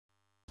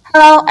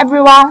Hello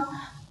everyone.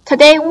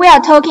 Today we are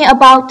talking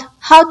about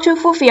how to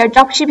fulfill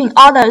dropshipping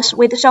orders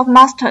with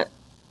ShopMaster.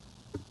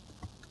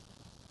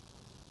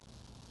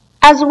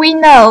 As we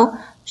know,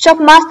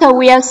 ShopMaster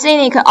will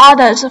sync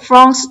orders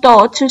from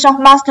store to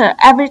ShopMaster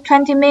every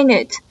 20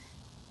 minutes.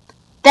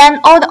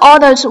 Then all the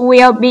orders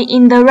will be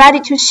in the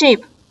ready to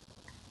ship.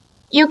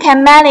 You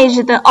can manage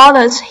the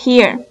orders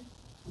here.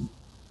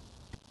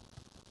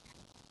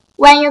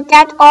 When you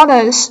get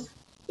orders,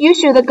 you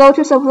should go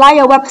to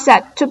supplier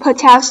website to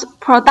purchase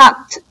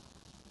product,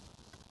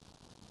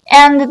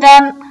 and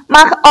then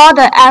mark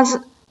order as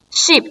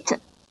shipped.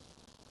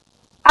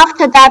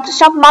 After that,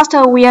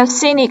 ShopMaster will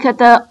sync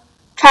the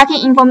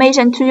tracking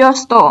information to your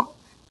store.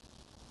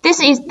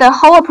 This is the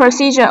whole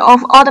procedure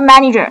of Order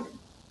Manager.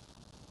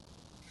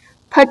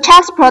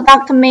 Purchase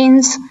product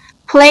means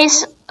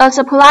place a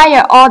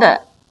supplier order.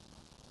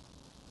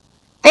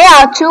 There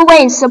are two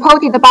ways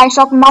supported by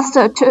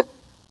ShopMaster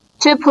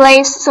to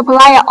place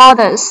supplier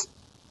orders.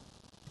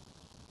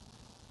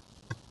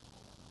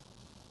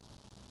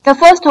 The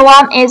first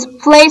one is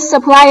place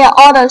supplier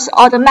orders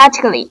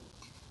automatically.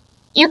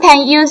 You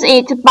can use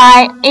it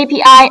by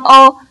API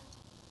or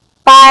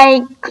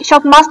by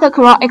ShopMaster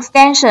Chrome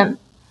extension.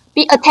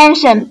 Pay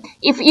attention,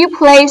 if you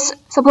place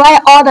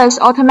supplier orders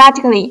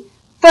automatically,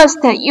 first,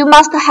 you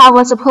must have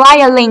a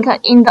supplier link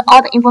in the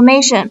order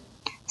information.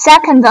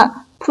 Second,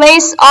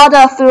 place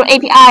order through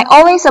API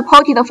only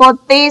supported for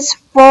these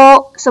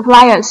 4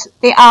 suppliers.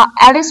 They are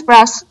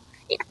AliExpress,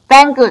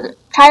 Banggood,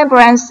 China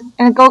Brands,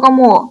 and Google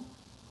Mall.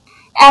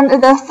 And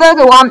the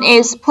third one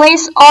is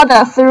place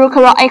order through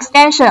Chrome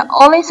extension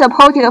only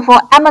supported for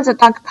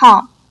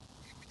Amazon.com.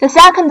 The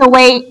second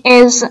way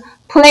is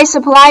place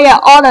supplier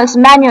orders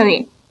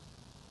manually.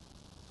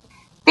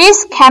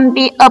 This can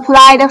be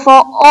applied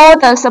for all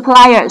the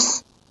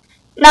suppliers.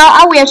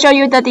 Now I will show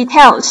you the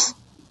details.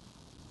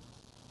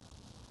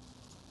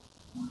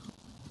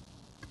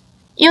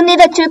 You need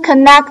to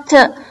connect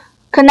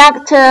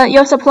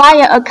your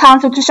supplier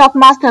account to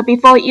ShopMaster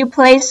before you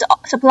place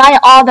supplier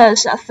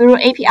orders through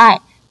API.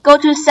 Go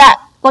to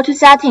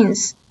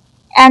Settings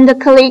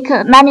and click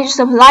Manage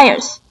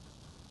Suppliers.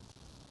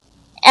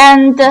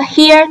 And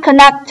here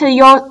connect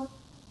your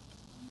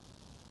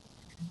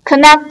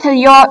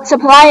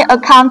supplier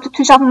account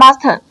to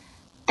ShopMaster.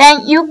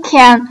 Then you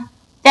can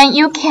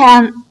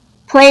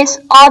place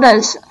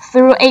orders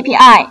through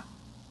API.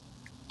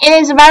 It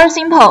is very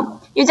simple.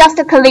 You just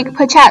click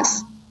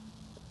Purchase.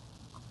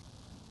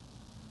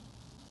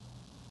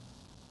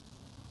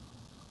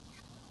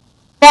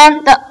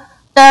 Then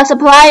the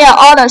supplier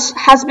orders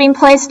has been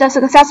placed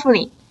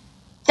successfully.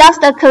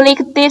 Just click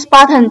this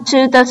button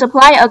to the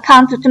supplier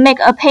account to make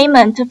a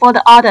payment for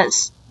the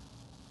orders.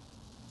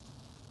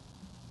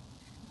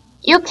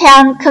 You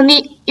can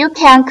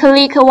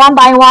click one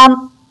by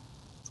one,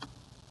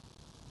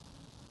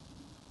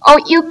 or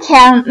you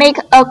can make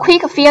a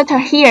quick filter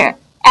here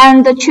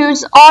and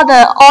choose all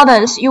the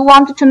orders you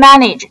want to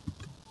manage.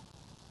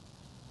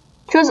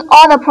 Choose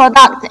all the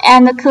product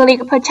and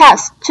click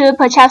Purchase to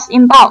purchase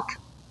in bulk.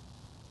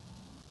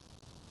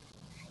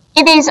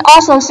 It is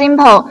also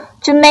simple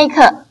to make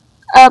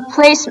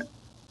place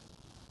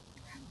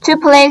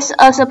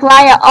a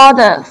supplier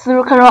order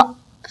through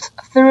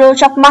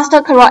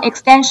ShopMaster Chrome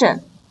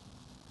extension.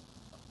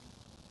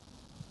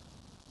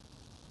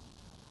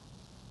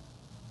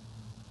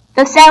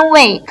 The same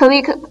way,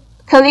 click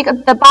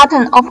the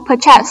button of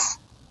Purchase.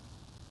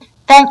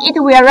 Then it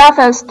will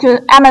refer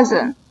to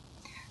Amazon.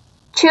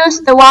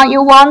 Choose the one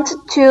you want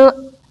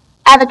to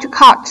add to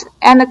cart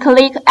and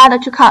click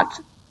Add to Cart.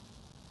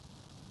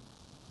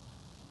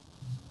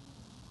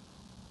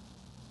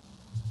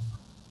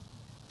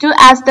 Do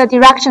as the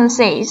direction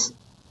says.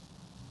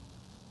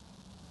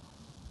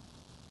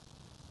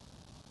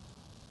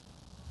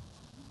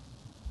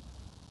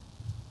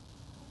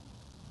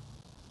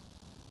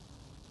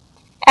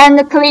 And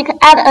click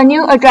Add a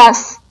new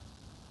address.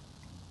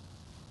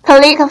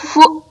 Click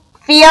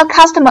Fill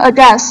customer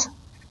address.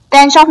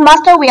 Then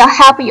ShopMaster will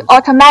help you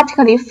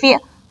automatically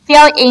fill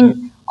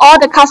in all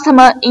the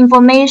customer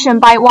information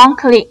by one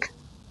click.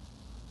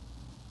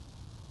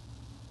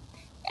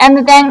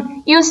 And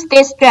then use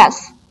this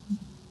address.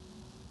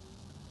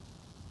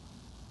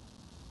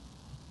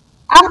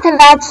 After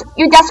that,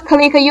 you just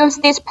click Use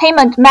this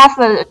payment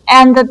method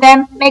and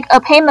then make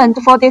a payment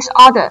for this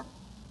order.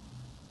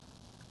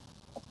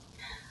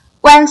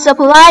 When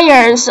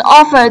suppliers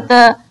offer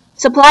the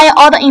supplier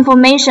order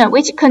information,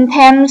 which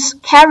contains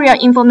carrier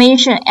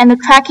information and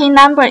tracking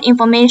number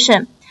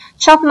information,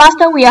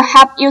 ShopMaster will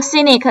help you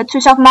sync to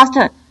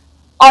ShopMaster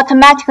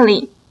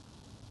automatically.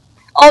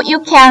 Or you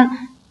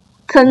can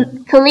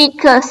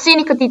click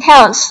Sync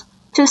Details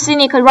to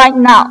sync right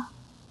now.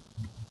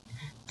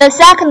 The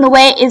second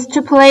way is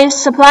to place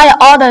supplier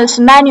orders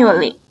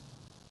manually.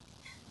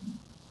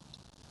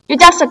 You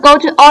just go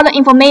to Order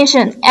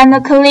Information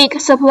and click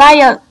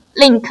Supplier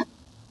link.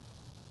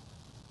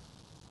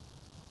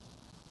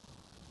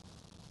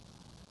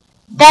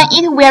 Then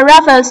it will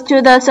refer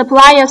to the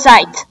supplier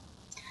site.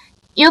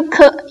 You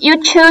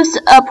choose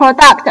a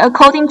product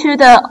according to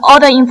the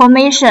order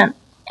information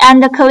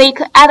and click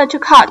Add to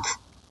Cart.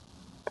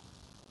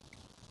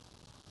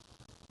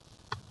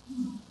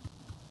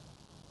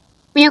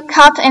 View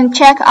Cart and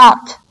check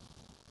out.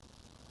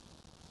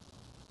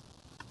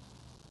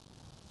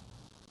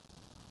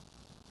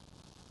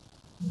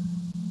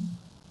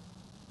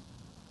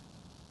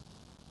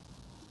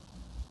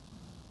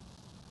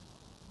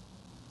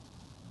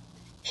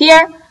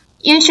 Here,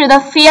 you should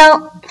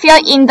fill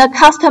in the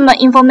customer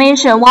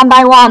information one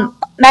by one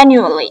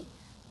manually.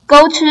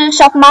 Go to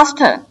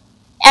ShopMaster,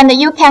 and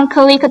you can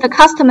click the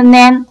customer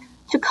name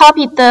to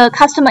copy the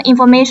customer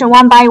information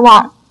one by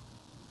one.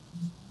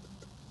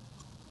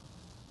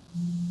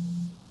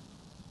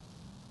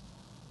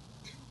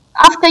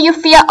 After you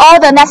fill all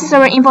the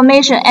necessary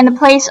information and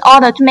place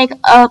order to make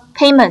a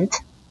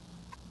payment.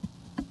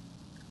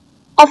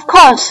 Of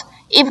course,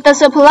 if the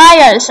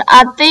suppliers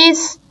are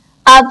these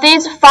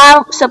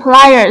 5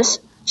 suppliers,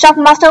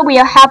 ShopMaster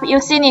will help you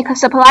sync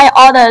supplier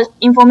order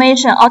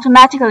information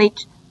automatically.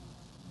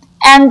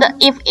 And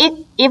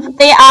if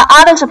they are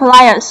other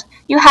suppliers,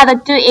 you have to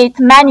do it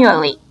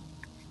manually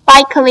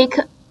by click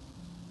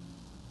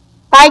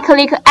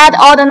Add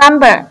Order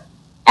Number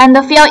and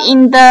fill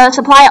in the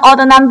supplier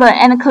order number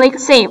and click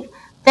Save.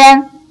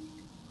 Then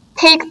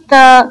take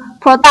the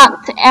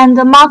product and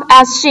mark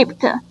as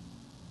shipped.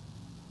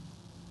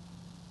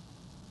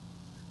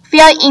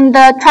 Fill in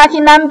the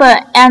tracking number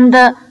and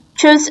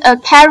choose a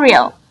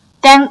carrier,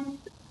 then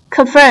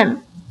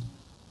confirm.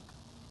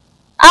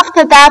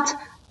 After that,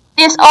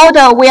 this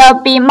order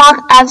will be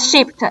marked as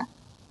shipped.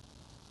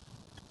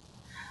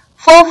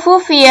 For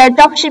fulfill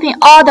dropshipping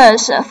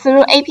orders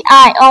through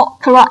API or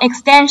Chrome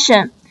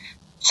extension,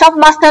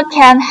 ShopMaster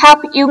can help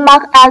you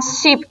mark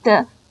as shipped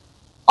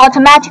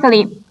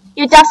automatically.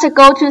 You just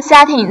go to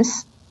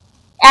Settings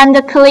and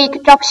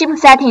click Dropship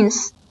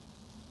Settings.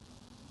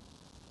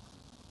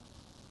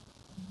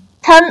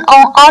 Turn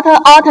on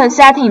Auto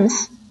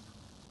settings.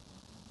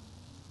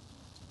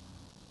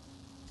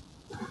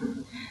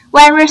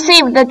 When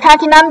receive the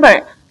tracking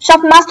number,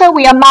 ShopMaster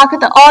will mark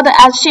the order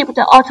as shipped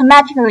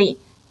automatically,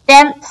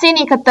 then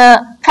sync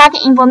the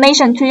tracking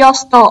information to your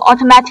store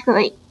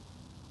automatically.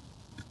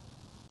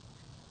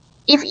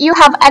 If you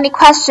have any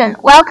question,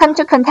 welcome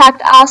to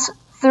contact us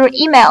through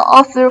email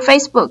or through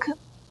Facebook.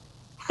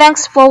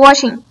 Thanks for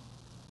watching.